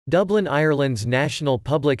Dublin, Ireland's National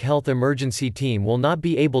Public Health Emergency Team will not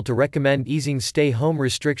be able to recommend easing stay-home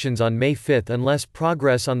restrictions on May 5 unless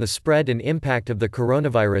progress on the spread and impact of the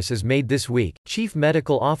coronavirus is made this week, Chief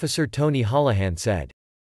Medical Officer Tony Holohan said.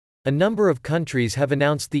 A number of countries have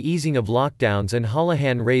announced the easing of lockdowns, and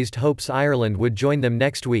Holohan raised hopes Ireland would join them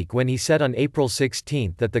next week when he said on April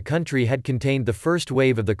 16 that the country had contained the first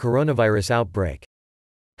wave of the coronavirus outbreak.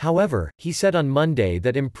 However, he said on Monday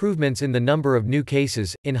that improvements in the number of new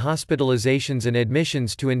cases, in hospitalizations and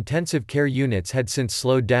admissions to intensive care units had since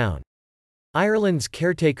slowed down. Ireland's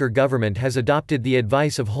caretaker government has adopted the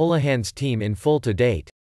advice of Holohan's team in full to date.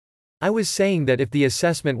 I was saying that if the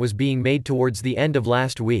assessment was being made towards the end of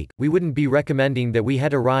last week, we wouldn't be recommending that we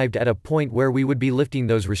had arrived at a point where we would be lifting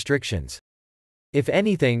those restrictions. If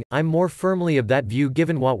anything, I'm more firmly of that view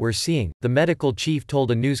given what we're seeing, the medical chief told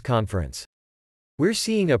a news conference. We're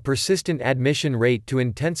seeing a persistent admission rate to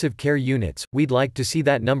intensive care units. We'd like to see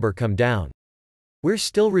that number come down. We're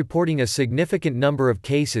still reporting a significant number of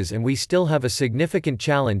cases, and we still have a significant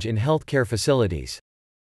challenge in healthcare facilities.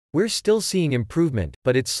 We're still seeing improvement,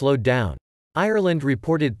 but it's slowed down. Ireland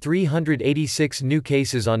reported 386 new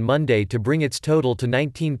cases on Monday to bring its total to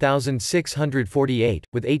 19,648,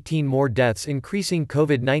 with 18 more deaths, increasing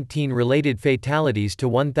COVID-19 related fatalities to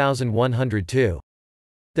 1,102.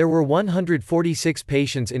 There were 146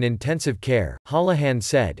 patients in intensive care, Holohan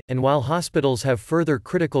said, and while hospitals have further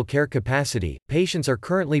critical care capacity, patients are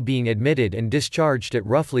currently being admitted and discharged at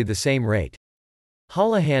roughly the same rate.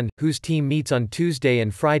 Holohan, whose team meets on Tuesday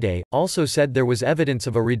and Friday, also said there was evidence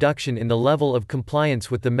of a reduction in the level of compliance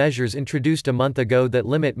with the measures introduced a month ago that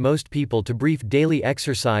limit most people to brief daily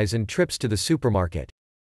exercise and trips to the supermarket.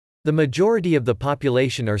 The majority of the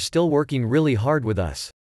population are still working really hard with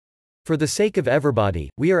us. For the sake of everybody,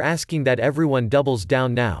 we are asking that everyone doubles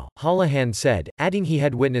down now, Holohan said, adding he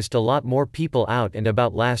had witnessed a lot more people out and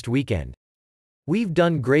about last weekend. We've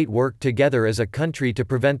done great work together as a country to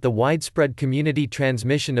prevent the widespread community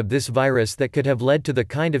transmission of this virus that could have led to the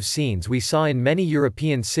kind of scenes we saw in many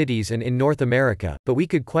European cities and in North America, but we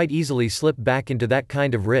could quite easily slip back into that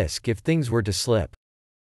kind of risk if things were to slip.